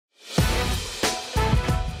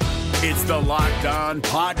It's the Locked On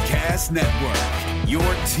Podcast Network, your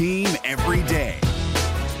team every day.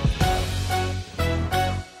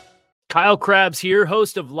 Kyle Krabs here,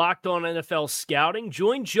 host of Locked On NFL Scouting.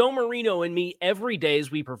 Join Joe Marino and me every day as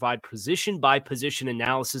we provide position-by-position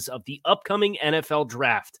analysis of the upcoming NFL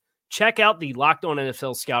Draft. Check out the Locked On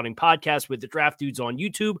NFL Scouting podcast with the Draft Dudes on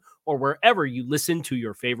YouTube or wherever you listen to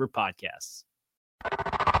your favorite podcasts.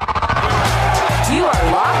 You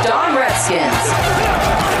are Locked On Redskins,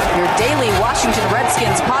 your daily Washington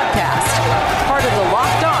Redskins podcast, part of the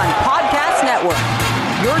Locked On Podcast Network.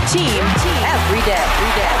 Your team every day.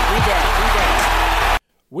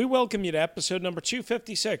 We welcome you to episode number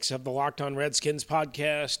 256 of the Locked On Redskins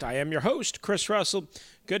podcast. I am your host, Chris Russell.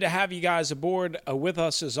 Good to have you guys aboard with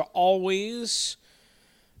us as always.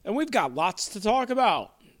 And we've got lots to talk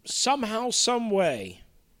about. Somehow, some way,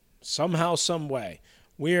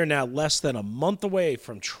 we are now less than a month away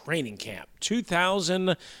from training camp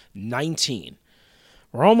 2019.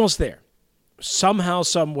 We're almost there. Somehow,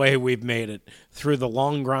 some way, we've made it through the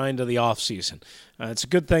long grind of the offseason. It's a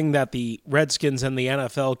good thing that the Redskins and the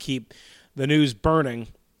NFL keep the news burning,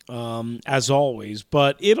 as always,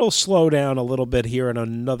 but it'll slow down a little bit here in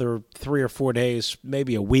another 3 or 4 days,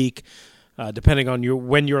 maybe a week, depending on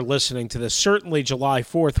when you're listening to this. Certainly July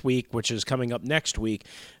 4th week, which is coming up next week,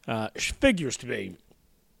 figures to be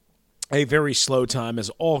a very slow time as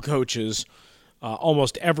all coaches,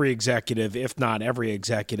 almost every executive, if not every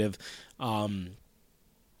executive,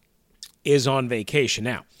 is on vacation.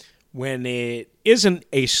 Now, when it isn't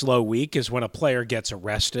a slow week is when a player gets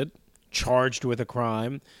arrested, charged with a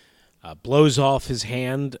crime, blows off his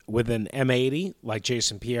hand with an M80 like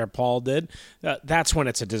Jason Pierre-Paul did. That's when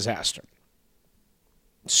it's a disaster.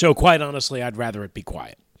 So quite honestly, I'd rather it be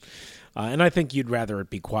quiet. And I think you'd rather it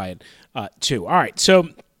be quiet too. All right, so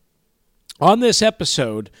on this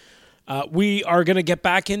episode, we are going to get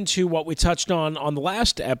back into what we touched on the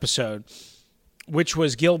last episode, which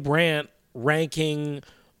was Gil Brandt ranking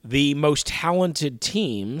the most talented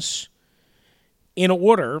teams in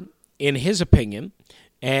order, in his opinion,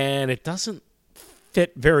 and it doesn't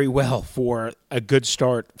fit very well for a good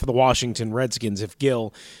start for the Washington Redskins if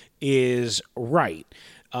Gil is right.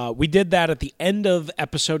 We did that at the end of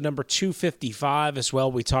episode number 255 as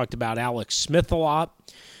well. We talked about Alex Smith a lot.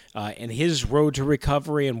 And his road to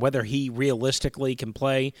recovery and whether he realistically can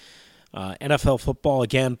play NFL football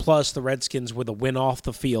again, plus the Redskins with a win off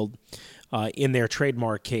the field in their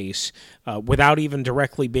trademark case without even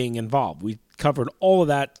directly being involved. We covered all of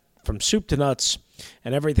that from soup to nuts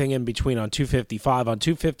and everything in between on 255. On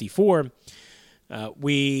 254,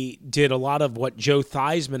 we did a lot of what Joe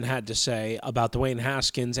Theismann had to say about Dwayne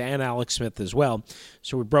Haskins and Alex Smith as well.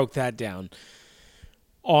 So we broke that down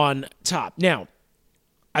on top. Now,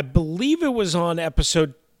 I believe it was on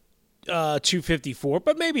episode 254,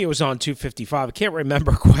 but maybe it was on 255. I can't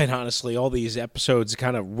remember, quite honestly. All these episodes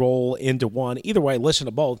kind of roll into one. Either way, listen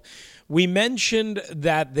to both. We mentioned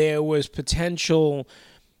that there was potential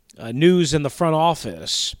news in the front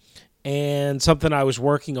office and something I was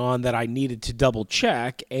working on that I needed to double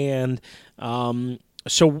check. And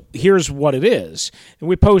so here's what it is. And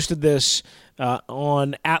we posted this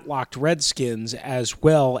on @LockedRedskins as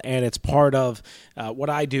well, and it's part of what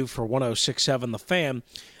I do for 106.7 The Fan.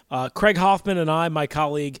 Craig Hoffman and I, my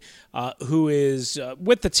colleague, who is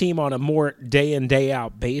with the team on a more day in, day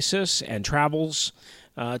out basis and travels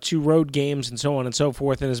to road games and so on and so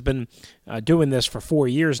forth, and has been doing this for 4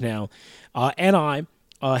 years now, and I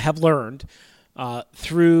have learned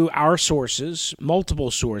through our sources,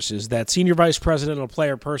 multiple sources, that Senior Vice President of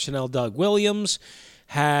Player Personnel Doug Williams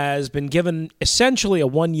has been given essentially a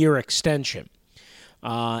 1-year extension.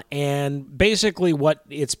 And basically what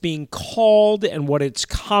it's being called and what it's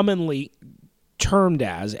commonly termed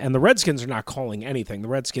as, and the Redskins are not calling anything. The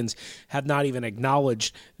Redskins have not even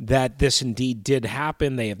acknowledged that this indeed did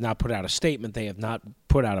happen. They have not put out a statement. They have not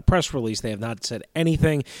put out a press release. They have not said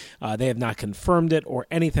anything. They have not confirmed it or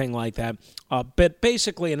anything like that. But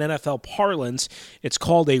basically in NFL parlance, it's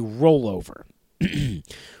called a rollover.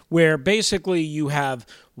 Where basically you have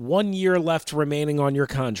 1 year left remaining on your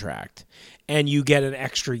contract, and you get an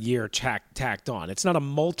extra year tacked on. It's not a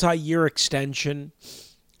multi-year extension,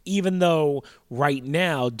 even though right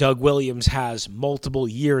now Doug Williams has multiple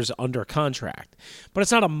years under contract. But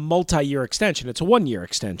it's not a multi-year extension. It's a 1-year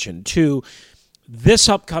extension to this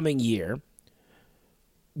upcoming year,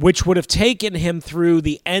 which would have taken him through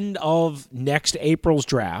the end of next April's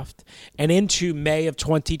draft and into May of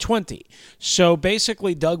 2020. So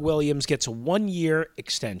basically, Doug Williams gets a 1-year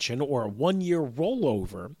extension or a 1-year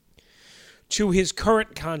rollover to his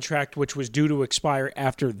current contract, which was due to expire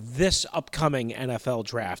after this upcoming NFL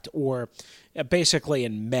draft, or basically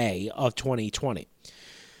in May of 2020.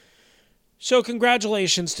 So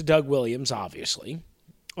congratulations to Doug Williams, obviously.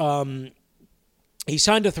 He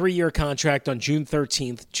signed a 3-year contract on June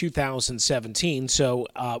 13th, 2017, so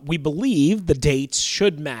we believe the dates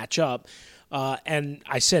should match up. And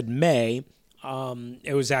I said May.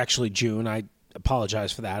 It was actually June. I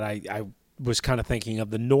apologize for that. I was kind of thinking of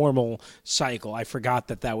the normal cycle. I forgot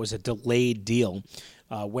that was a delayed deal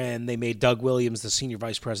when they made Doug Williams the Senior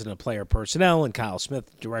Vice President of Player Personnel and Kyle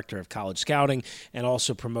Smith, Director of College Scouting, and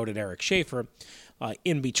also promoted Eric Schaefer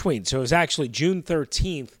in between. So it was actually June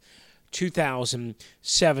 13th,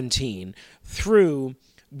 2017 through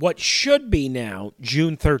what should be now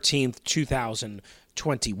June 13th,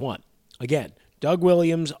 2021. Again, Doug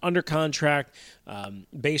Williams under contract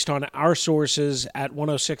based on our sources at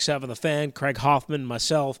 106.7 The Fan, Craig Hoffman,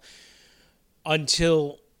 myself,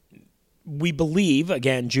 until we believe,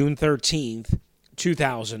 again, June 13th,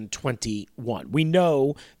 2021. We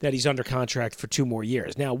know that he's under contract for 2 more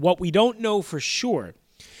years. Now, what we don't know for sure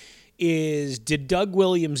is, did Doug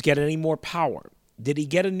Williams get any more power? Did he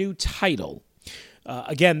get a new title?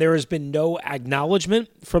 Again, there has been no acknowledgement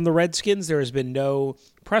from the Redskins. There has been no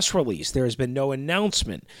press release. There has been no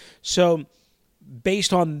announcement. So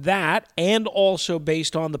based on that, and also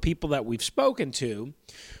based on the people that we've spoken to,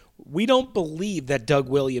 we don't believe that Doug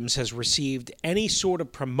Williams has received any sort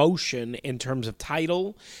of promotion in terms of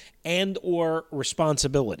title and or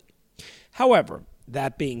responsibility. However,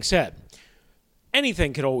 that being said,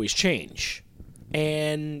 anything could always change,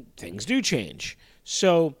 and things do change.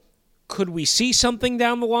 So could we see something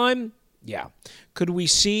down the line? Yeah. Could we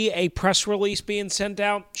see a press release being sent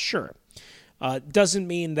out? Sure. Doesn't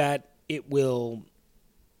mean that it will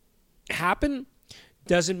happen.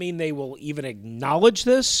 Doesn't mean they will even acknowledge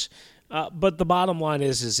this. But the bottom line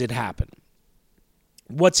is it happened.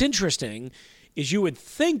 What's interesting is you would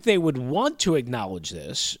think they would want to acknowledge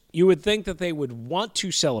this. You would think that they would want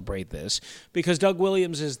to celebrate this because Doug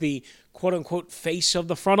Williams is the quote-unquote face of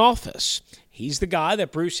the front office. He's the guy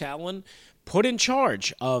that Bruce Allen put in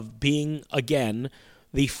charge of being, again,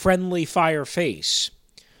 the friendly fire face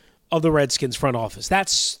of the Redskins front office.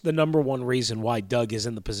 That's the number one reason why Doug is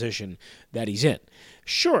in the position that he's in.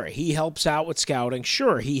 Sure, he helps out with scouting.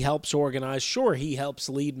 Sure, he helps organize. Sure, he helps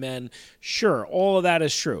lead men. Sure, all of that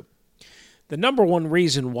is true. The number one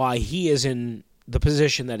reason why he is in the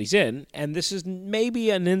position that he's in, and this is maybe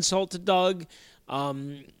an insult to Doug,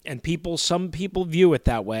 and some people view it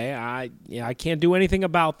that way. I can't do anything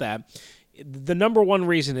about that. The number one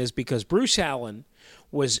reason is because Bruce Allen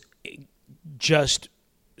was just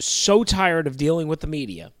so tired of dealing with the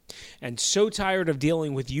media and so tired of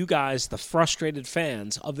dealing with you guys, the frustrated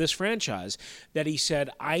fans of this franchise, that he said,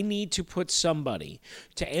 I need to put somebody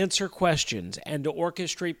to answer questions and to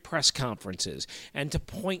orchestrate press conferences and to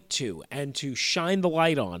point to and to shine the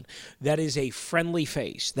light on that is a friendly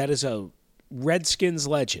face, that is a Redskins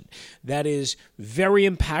legend, that is very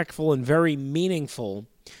impactful and very meaningful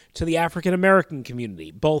to the African-American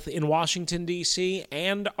community, both in Washington, D.C.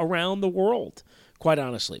 and around the world, quite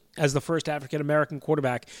honestly, as the first African-American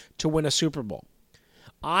quarterback to win a Super Bowl.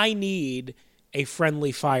 I need a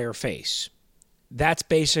friendly fire face. That's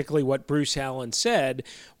basically what Bruce Allen said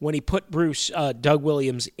when he put Doug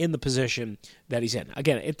Williams in the position that he's in.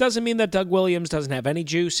 Again, it doesn't mean that Doug Williams doesn't have any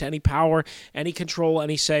juice, any power, any control,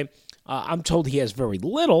 any say. I'm told he has very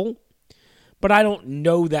little, but I don't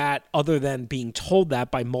know that other than being told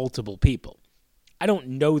that by multiple people. I don't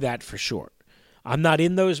know that for sure. I'm not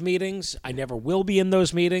in those meetings. I never will be in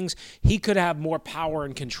those meetings. He could have more power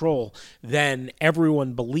and control than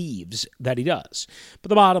everyone believes that he does. But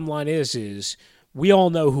the bottom line is we all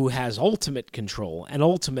know who has ultimate control and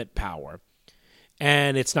ultimate power,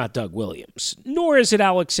 and it's not Doug Williams. Nor is it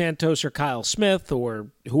Alex Santos or Kyle Smith or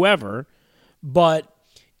whoever, but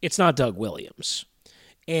it's not Doug Williams.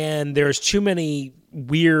 And there's too many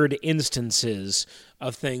weird instances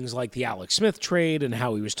of things like the Alex Smith trade and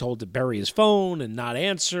how he was told to bury his phone and not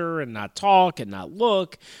answer and not talk and not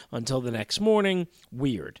look until the next morning.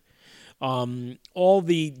 Weird. All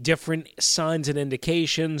the different signs and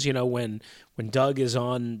indications, when Doug is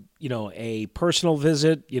on, a personal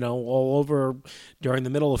visit, all over during the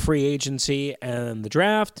middle of free agency and the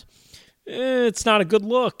draft, it's not a good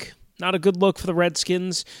look. Not a good look for the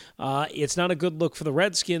Redskins. It's not a good look for the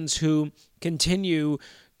Redskins who continue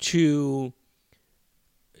to,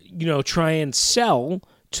 try and sell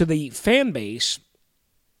to the fan base,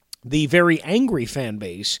 the very angry fan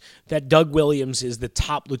base, that Doug Williams is the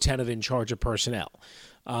top lieutenant in charge of personnel.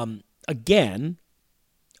 Again,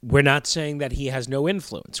 We're not saying that he has no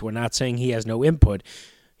influence. We're not saying he has no input.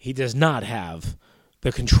 He does not have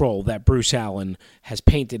the control that Bruce Allen has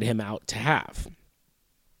painted him out to have.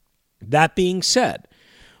 That being said,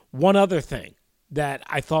 one other thing that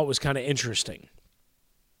I thought was kind of interesting.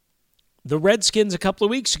 The Redskins a couple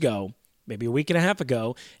of weeks ago, maybe a week and a half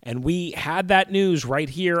ago, and we had that news right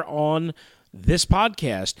here on this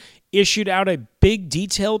podcast, issued out a big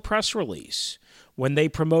detailed press release when they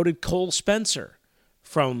promoted Cole Spencer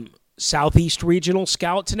from Southeast Regional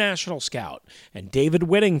Scout to National Scout, and David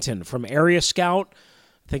Whittington from Area Scout,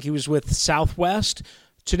 I think he was with Southwest,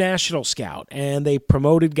 to National Scout. And they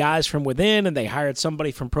promoted guys from within, and they hired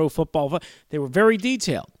somebody from Pro Football. They were very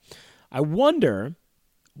detailed. I wonder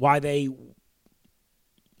why they,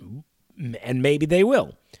 and maybe they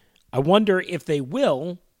will, I wonder if they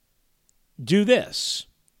will do this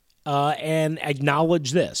and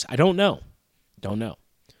acknowledge this. I don't know.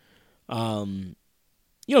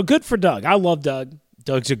 Good for Doug. I love Doug.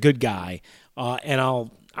 Doug's a good guy. And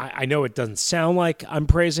I know it doesn't sound like I'm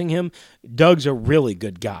praising him. Doug's a really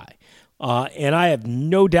good guy. And I have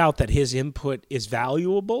no doubt that his input is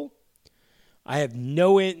valuable. I have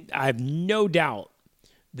no doubt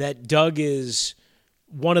that Doug is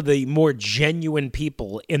one of the more genuine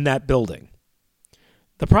people in that building.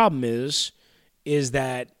 The problem is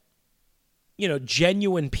that,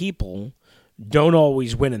 genuine people don't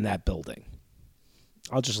always win in that building.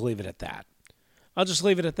 I'll just leave it at that.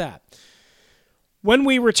 When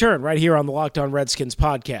we return right here on the Locked On Redskins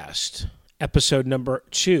podcast, episode number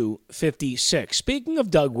 256. Speaking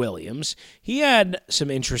of Doug Williams, he had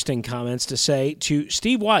some interesting comments to say to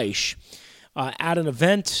Steve Weish at an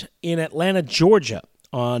event in Atlanta, Georgia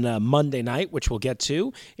on Monday night, which we'll get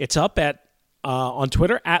to. It's up on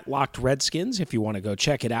Twitter, at Locked Redskins, if you want to go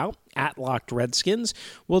check it out, at Locked Redskins.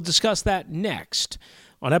 We'll discuss that next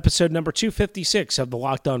on episode number 256 of the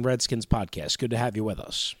Locked On Redskins podcast. Good to have you with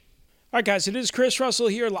us. All right, guys, it is Chris Russell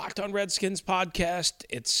here, Locked On Redskins podcast.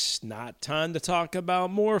 It's not time to talk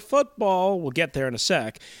about more football. We'll get there in a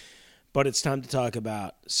sec. But it's time to talk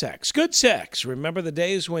about sex. Good sex. Remember the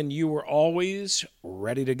days when you were always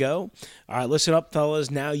ready to go? All right, listen up,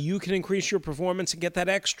 fellas. Now you can increase your performance and get that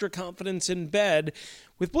extra confidence in bed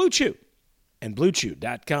with Blue Chew and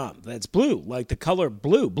BlueChew.com. That's blue, like the color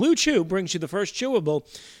blue. Blue Chew brings you the first chewable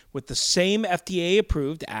with the same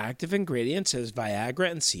FDA-approved active ingredients as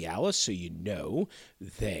Viagra and Cialis, so you know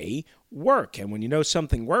they work. And when you know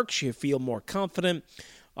something works, you feel more confident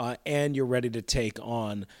and you're ready to take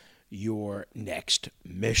on your next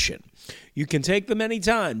mission. You can take them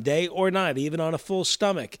anytime, day or night, even on a full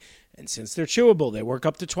stomach. And since they're chewable, they work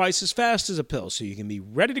up to twice as fast as a pill, so you can be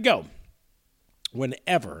ready to go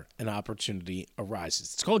whenever an opportunity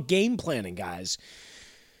arises. It's called game planning, guys.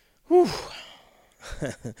 Whew.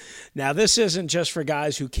 Now, this isn't just for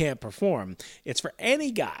guys who can't perform. It's for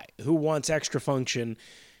any guy who wants extra function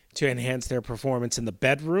to enhance their performance in the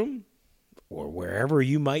bedroom or wherever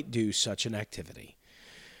you might do such an activity.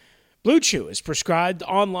 Blue Chew is prescribed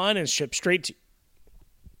online and shipped straight to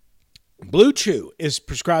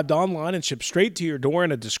your door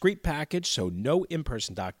in a discreet package, so no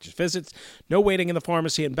in-person doctor's visits, no waiting in the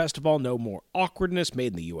pharmacy, and best of all, no more awkwardness.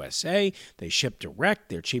 Made in the USA. They ship direct.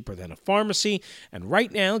 They're cheaper than a pharmacy. And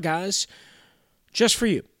right now, guys, just for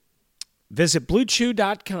you, visit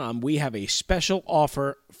BlueChew.com. We have a special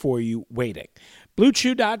offer for you waiting.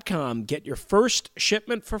 BlueChew.com. Get your first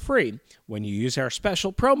shipment for free when you use our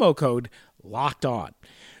special promo code LOCKEDON.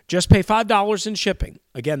 Just pay $5 in shipping.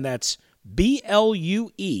 Again, that's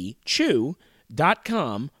BLUE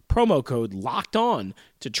Chew.com, promo code LOCKEDON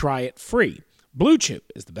to try it free. Blue Chew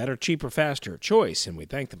is the better, cheaper, faster choice, and we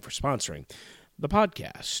thank them for sponsoring the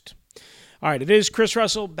podcast. All right, it is Chris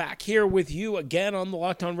Russell back here with you again on the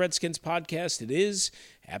Locked On Redskins podcast. It is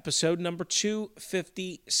episode number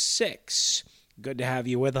 256. Good to have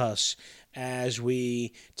you with us as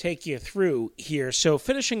we take you through here. So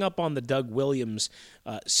finishing up on the Doug Williams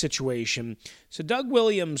situation. So Doug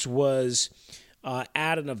Williams was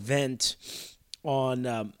at an event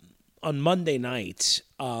on Monday night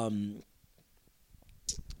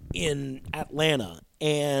in Atlanta,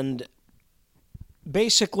 and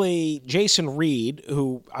basically Jason Reed,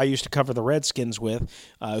 who I used to cover the Redskins with,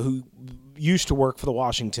 who used to work for the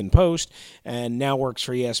Washington Post and now works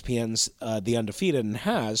for ESPN's The Undefeated and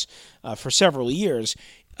has for several years,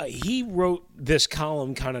 he wrote this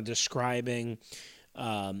column kind of describing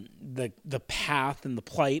the path and the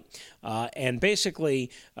plight, and basically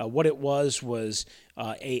what it was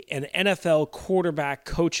an NFL quarterback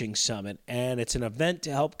coaching summit, and it's an event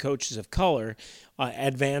to help coaches of color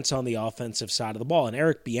advance on the offensive side of the ball. And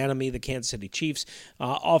Eric Bieniemy, the Kansas City Chiefs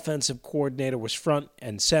offensive coordinator, was front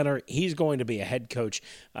and center. He's going to be a head coach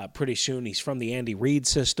pretty soon. He's from the Andy Reid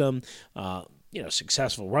system.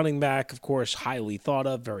 Successful running back, of course, highly thought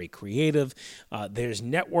of, very creative. There's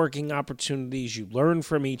networking opportunities. You learn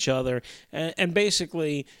from each other. And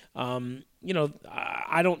basically,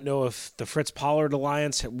 I don't know if the Fritz Pollard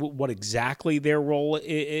Alliance, what exactly their role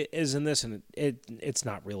is in this, and it's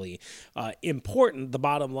not really important. The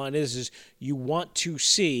bottom line is you want to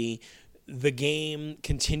see the game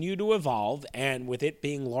continue to evolve, and with it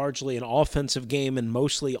being largely an offensive game and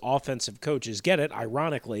mostly offensive coaches get it,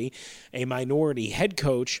 ironically, a minority head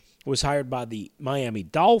coach was hired by the Miami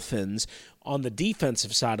Dolphins on the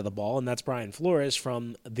defensive side of the ball, and that's Brian Flores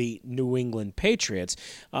from the New England Patriots.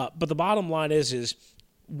 But the bottom line is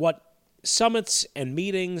what summits and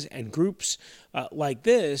meetings and groups like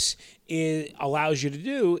this allows you to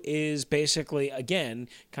do is basically, again,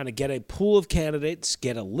 kind of get a pool of candidates,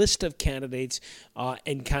 get a list of candidates,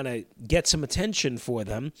 and kind of get some attention for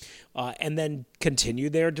them, and then continue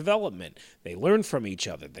their development. They learn from each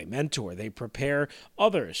other. They mentor. They prepare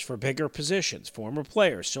others for bigger positions, former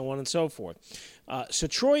players, so on and so forth. So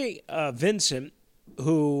Troy Vincent,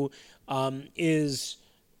 who is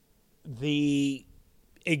the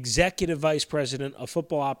executive vice president of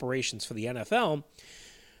football operations for the NFL,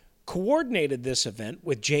 coordinated this event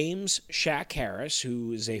with James Shaq Harris,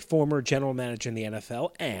 who is a former general manager in the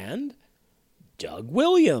NFL, and Doug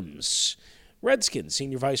Williams, Redskins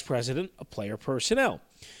senior vice president of player personnel.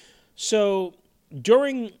 So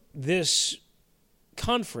during this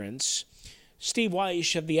conference, Steve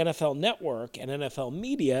Weish of the NFL Network and NFL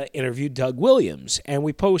Media interviewed Doug Williams, and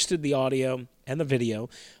we posted the audio and the video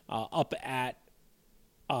up at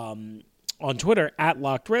on Twitter at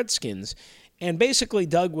Locked Redskins. And basically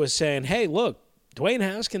Doug was saying, hey, look, Dwayne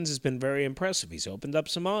Haskins has been very impressive. He's opened up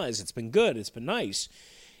some eyes. It's been good. It's been nice.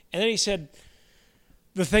 And then he said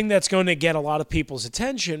the thing that's going to get a lot of people's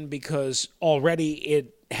attention, because already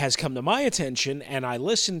it has come to my attention and I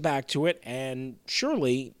listened back to it, and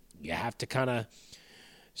surely you have to kind of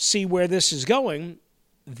see where this is going,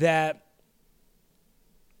 that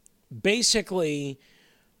basically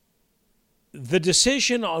the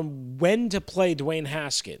decision on when to play Dwayne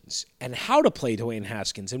Haskins and how to play Dwayne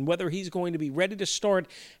Haskins and whether he's going to be ready to start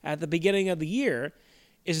at the beginning of the year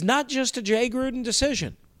is not just a Jay Gruden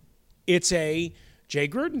decision. It's a Jay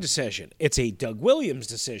Gruden decision. It's a Doug Williams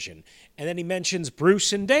decision. And then he mentions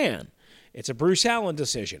Bruce and Dan. It's a Bruce Allen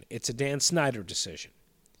decision. It's a Dan Snyder decision.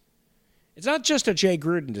 It's not just a Jay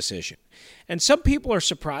Gruden decision. And some people are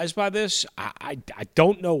surprised by this. I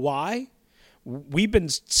don't know why. We've been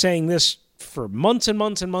saying this for months and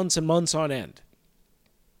months and months and months on end.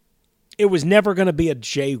 It was never going to be a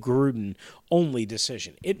Jay Gruden only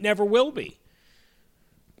decision. It never will be.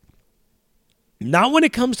 Not when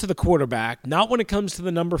it comes to the quarterback, not when it comes to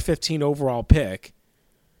the number 15 overall pick,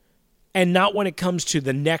 and not when it comes to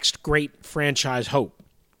the next great franchise hope.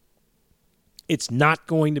 It's not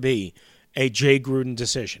going to be a Jay Gruden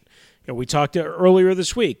decision. We talked earlier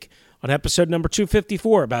this week on episode number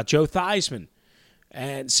 254 about Joe Theismann,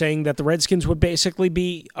 and saying that the Redskins would basically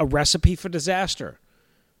be a recipe for disaster.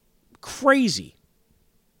 Crazy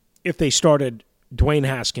if they started Dwayne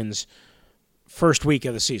Haskins first week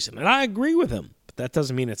of the season. And I agree with him, but that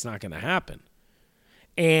doesn't mean it's not going to happen.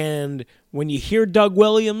 And when you hear Doug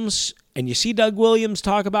Williams and you see Doug Williams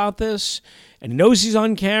talk about this, and he knows he's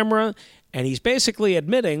on camera, and he's basically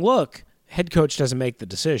admitting, look, head coach doesn't make the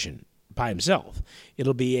decision by himself.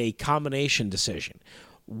 It'll be a combination decision.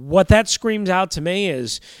 What that screams out to me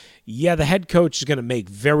is, yeah, the head coach is going to make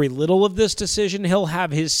very little of this decision. He'll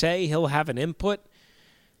have his say. He'll have an input.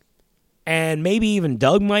 And maybe even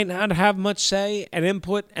Doug might not have much say and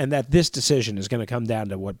input, and that this decision is going to come down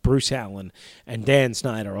to what Bruce Allen and Dan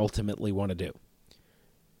Snyder ultimately want to do.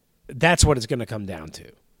 That's what it's going to come down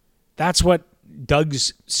to. That's what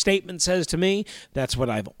Doug's statement says to me. That's what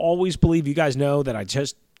I've always believed. You guys know that I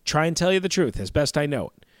just try and tell you the truth as best I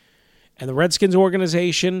know it. And the Redskins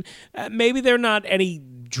organization, maybe they're not any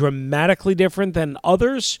dramatically different than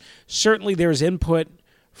others. Certainly there's input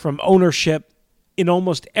from ownership in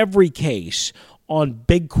almost every case on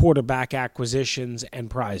big quarterback acquisitions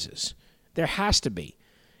and prizes. There has to be.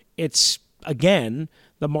 It's, again,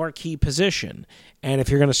 the marquee position. And if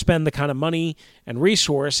you're going to spend the kind of money and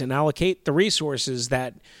resource and allocate the resources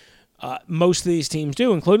that most of these teams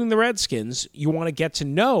do, including the Redskins, you want to get to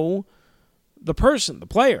know the person, the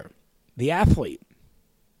player, the athlete.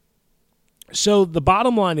 So the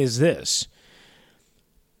bottom line is this.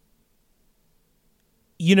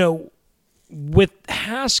 with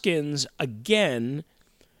Haskins, again,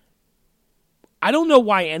 I don't know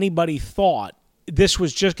why anybody thought this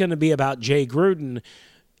was just going to be about Jay Gruden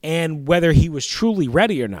and whether he was truly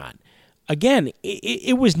ready or not. Again,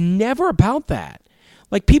 it was never about that.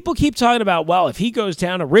 Like, people keep talking about, well, if he goes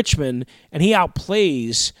down to Richmond and he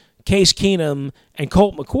outplays Case Keenum and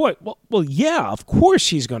Colt McCoy, well, yeah, of course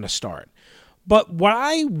he's going to start. But what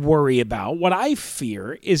I worry about, what I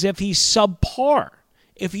fear, is if he's subpar,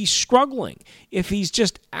 if he's struggling, if he's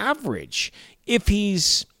just average, if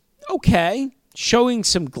he's, okay, showing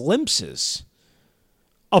some glimpses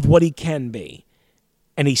of what he can be,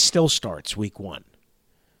 and he still starts week 1.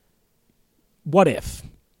 What if?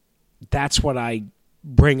 That's what I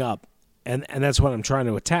bring up, and that's what I'm trying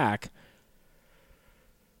to attack.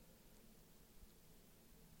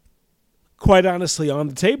 Quite honestly, on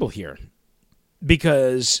the table here.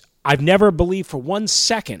 Because I've never believed for 1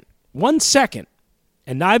 second,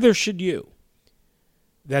 and neither should you,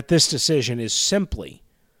 that this decision is simply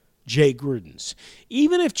Jay Gruden's.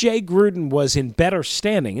 Even if Jay Gruden was in better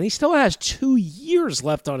standing, and he still has 2 years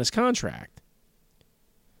left on his contract,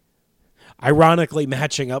 ironically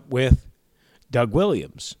matching up with Doug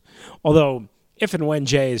Williams. Although, if and when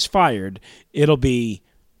Jay is fired, it'll be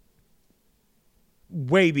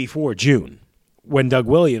way before June when Doug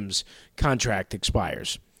Williams' contract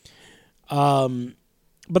expires. But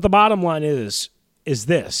the bottom line is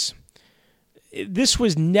this. This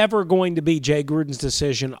was never going to be Jay Gruden's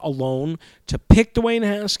decision alone to pick Dwayne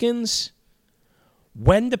Haskins,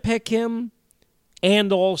 when to pick him,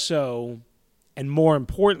 and also, and more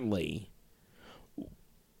importantly,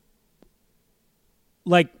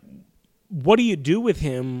 like, what do you do with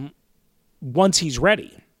him once he's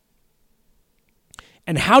ready?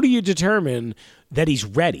 And how do you determine that he's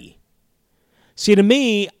ready? See, to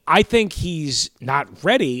me, I think he's not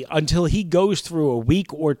ready until he goes through a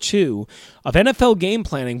week or 2 of NFL game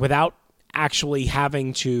planning without actually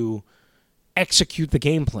having to execute the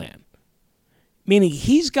game plan. Meaning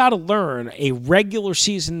he's got to learn a regular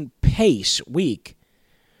season pace week.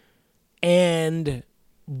 And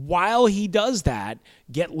while he does that,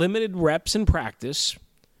 get limited reps in practice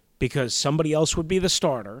because somebody else would be the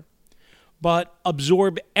starter, but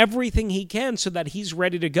absorb everything he can so that he's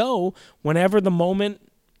ready to go whenever the moment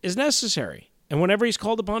is necessary and whenever he's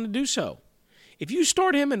called upon to do so. If you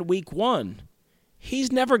start him in week 1,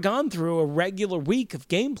 he's never gone through a regular week of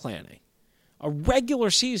game planning, a regular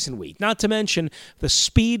season week, not to mention the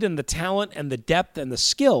speed and the talent and the depth and the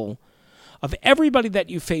skill of everybody that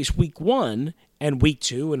you face week 1 and week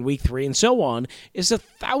 2 and week 3 and so on is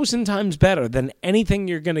 1,000 times better than anything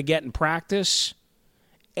you're going to get in practice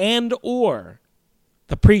and or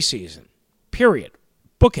the preseason. Period.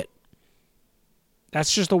 Book it.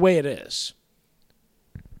 That's just the way it is.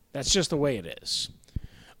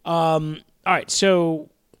 All right, so,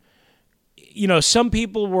 some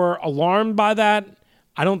people were alarmed by that.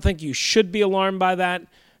 I don't think you should be alarmed by that.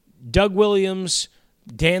 Doug Williams,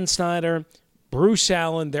 Dan Snyder, Bruce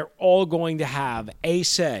Allen, they're all going to have a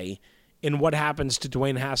say in what happens to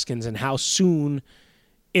Dwayne Haskins and how soon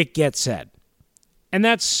it gets said. And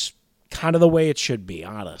that's kind of the way it should be,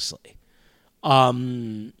 honestly.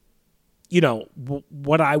 What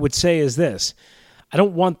I would say is this. I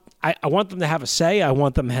want them to have a say. I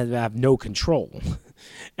want them to have no control.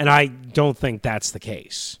 And I don't think that's the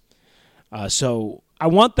case. So I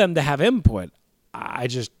want them to have input. I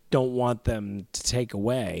just don't want them to take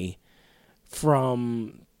away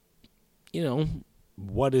from,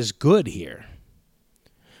 what is good here.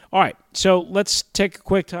 All right, so let's take a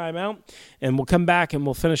quick time out, and we'll come back and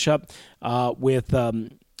we'll finish up with a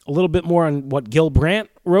little bit more on what Gil Brandt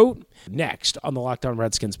wrote next on the Locked On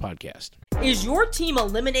Redskins podcast. Is your team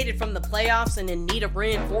eliminated from the playoffs and in need of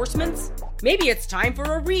reinforcements? Maybe it's time for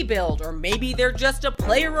a rebuild, or maybe they're just a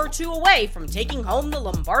player or 2 away from taking home the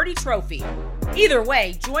Lombardi Trophy. Either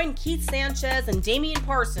way, join Keith Sanchez and Damian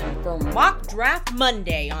Parson for Mock Draft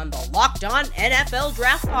Monday on the Locked On NFL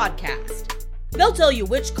Draft Podcast. They'll tell you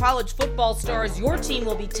which college football stars your team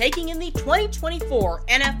will be taking in the 2024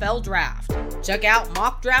 NFL Draft. Check out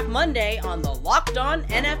Mock Draft Monday on the Locked On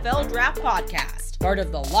NFL Draft Podcast, part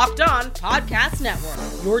of the Locked On Podcast Network,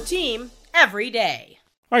 your team every day.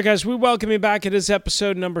 All right, guys, we welcome you back. It is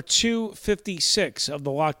episode number 256 of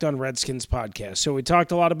the Locked On Redskins podcast. So we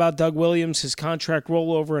talked a lot about Doug Williams, his contract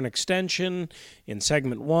rollover and extension in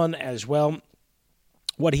segment 1 as well.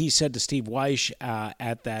 What he said to Steve Weish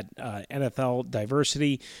at that NFL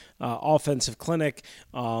diversity offensive clinic,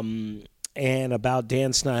 and about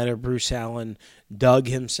Dan Snyder, Bruce Allen, Doug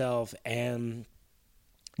himself, and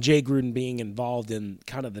Jay Gruden being involved in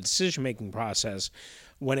kind of the decision-making process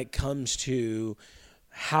when it comes to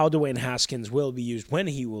how Dwayne Haskins will be used, when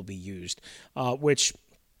he will be used, which,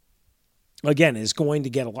 again, is going to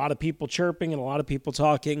get a lot of people chirping and a lot of people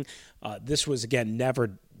talking. This was, again,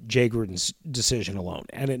 never Jay Gruden's decision alone,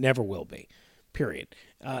 and it never will be, period.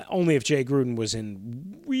 Only if Jay Gruden was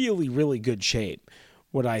in really, really good shape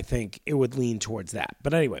would I think it would lean towards that.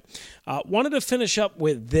 But anyway, wanted to finish up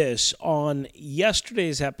with this on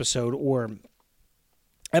yesterday's episode, or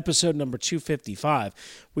episode number 255.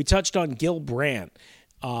 We touched on Gil Brandt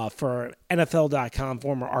for NFL.com,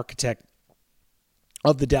 former architect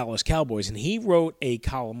of the Dallas Cowboys, and he wrote a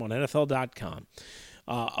column on NFL.com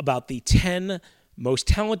about the 10 most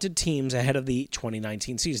talented teams ahead of the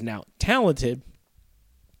 2019 season. Now, talented,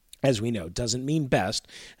 as we know, doesn't mean best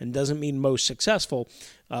and doesn't mean most successful.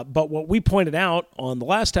 But what we pointed out on the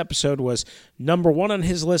last episode was number 1 on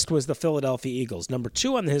his list was the Philadelphia Eagles. Number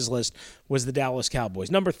 2 on his list was the Dallas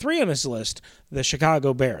Cowboys. Number 3 on his list, the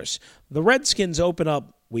Chicago Bears. The Redskins open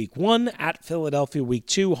up Week 1 at Philadelphia. Week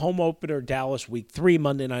 2, home opener, Dallas. Week 3,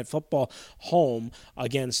 Monday Night Football, home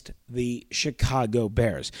against the Chicago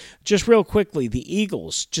Bears. Just real quickly, the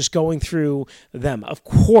Eagles, just going through them. Of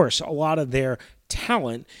course, a lot of their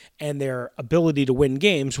talent and their ability to win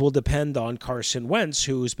games will depend on Carson Wentz,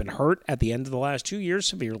 who's been hurt at the end of the last 2 years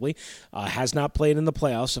severely, has not played in the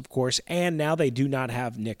playoffs, of course, and now they do not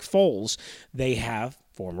have Nick Foles. They have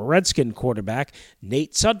former Redskin quarterback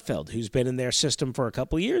Nate Sudfeld, who's been in their system for a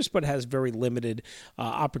couple of years but has very limited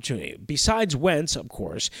opportunity. Besides Wentz, of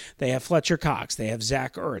course, they have Fletcher Cox, they have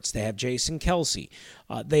Zach Ertz, they have Jason Kelsey,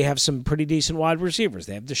 they have some pretty decent wide receivers,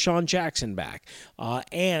 they have Deshaun Jackson back,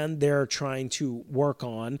 and they're trying to work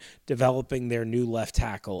on developing their new left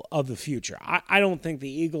tackle of the future. I don't think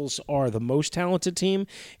the Eagles are the most talented team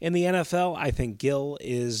in the NFL. I think Gil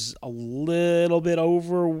is a little bit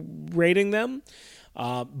overrating them.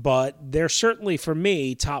 But they're certainly, for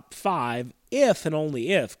me, top 5 if and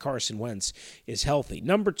only if Carson Wentz is healthy.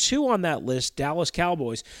 Number 2 on that list, Dallas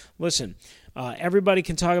Cowboys. Listen, everybody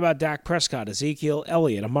can talk about Dak Prescott, Ezekiel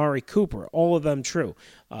Elliott, Amari Cooper, all of them true.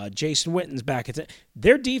 Jason Witten's back.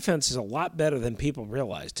 Their defense is a lot better than people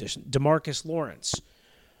realize. DeMarcus Lawrence,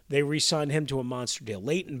 they re-signed him to a monster deal.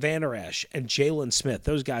 Leighton Vander Esch and Jalen Smith,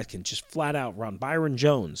 those guys can just flat out run. Byron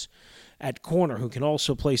Jones at corner, who can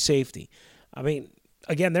also play safety. I mean,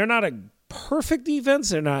 again, they're not a perfect defense.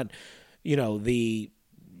 They're not, the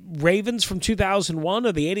Ravens from 2001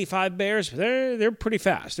 or the 85 Bears. They're pretty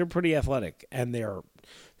fast. They're pretty athletic, and they're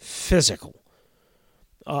physical.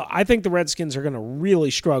 I think the Redskins are going to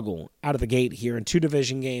really struggle out of the gate here in 2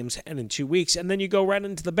 division games and in 2 weeks. And then you go right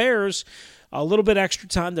into the Bears, a little bit extra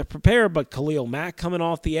time to prepare, but Khalil Mack coming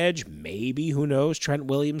off the edge, maybe, who knows? Trent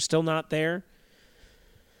Williams still not there.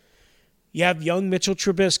 You have young Mitchell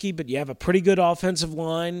Trubisky, but you have a pretty good offensive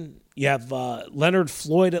line. You have Leonard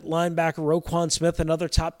Floyd at linebacker, Roquan Smith, another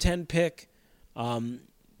top 10 pick.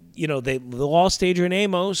 They lost Adrian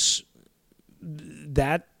Amos.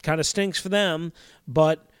 That kind of stinks for them.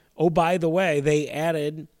 But, oh, by the way, they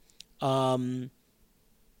added Clinton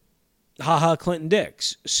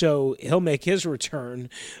Dix. So he'll make his return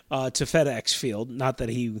to FedEx Field. Not that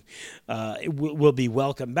he will be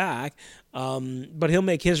welcome back, but he'll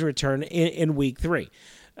make his return in Week 3.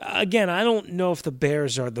 Again, I don't know if the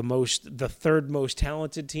Bears are the third most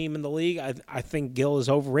talented team in the league. I think Gil is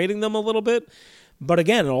overrating them a little bit. But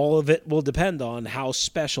again, all of it will depend on how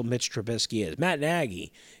special Mitch Trubisky is. Matt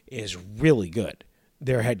Nagy is really good,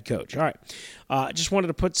 their head coach. All right. Just wanted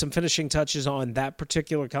to put some finishing touches on that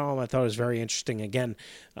particular column. I thought it was very interesting. Again,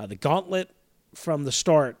 the gauntlet from the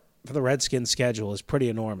start for the Redskins schedule is pretty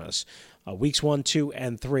enormous. Weeks 1, 2,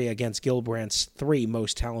 and 3 against Gil Brandt's 3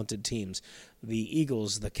 most talented teams, the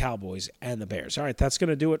Eagles, the Cowboys, and the Bears. All right, that's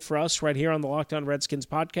going to do it for us right here on the Locked On Redskins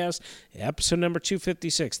podcast, episode number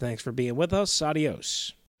 256. Thanks for being with us.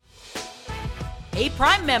 Adios. Hey,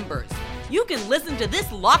 Prime members, you can listen to this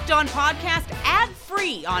Locked On podcast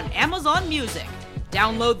ad-free on Amazon Music.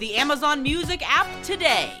 Download the Amazon Music app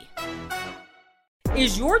today.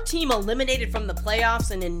 Is your team eliminated from the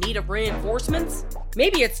playoffs and in need of reinforcements?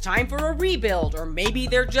 Maybe it's time for a rebuild, or maybe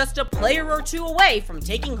they're just a player or 2 away from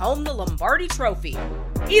taking home the Lombardi Trophy.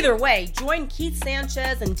 Either way, join Keith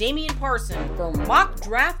Sanchez and Damian Parson for Mock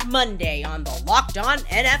Draft Monday on the Locked On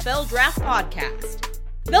NFL Draft Podcast.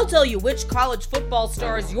 They'll tell you which college football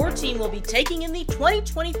stars your team will be taking in the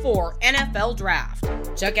 2024 NFL Draft.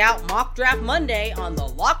 Check out Mock Draft Monday on the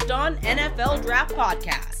Locked On NFL Draft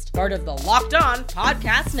Podcast, part of the Locked On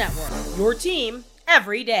Podcast Network. Your team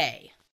every day.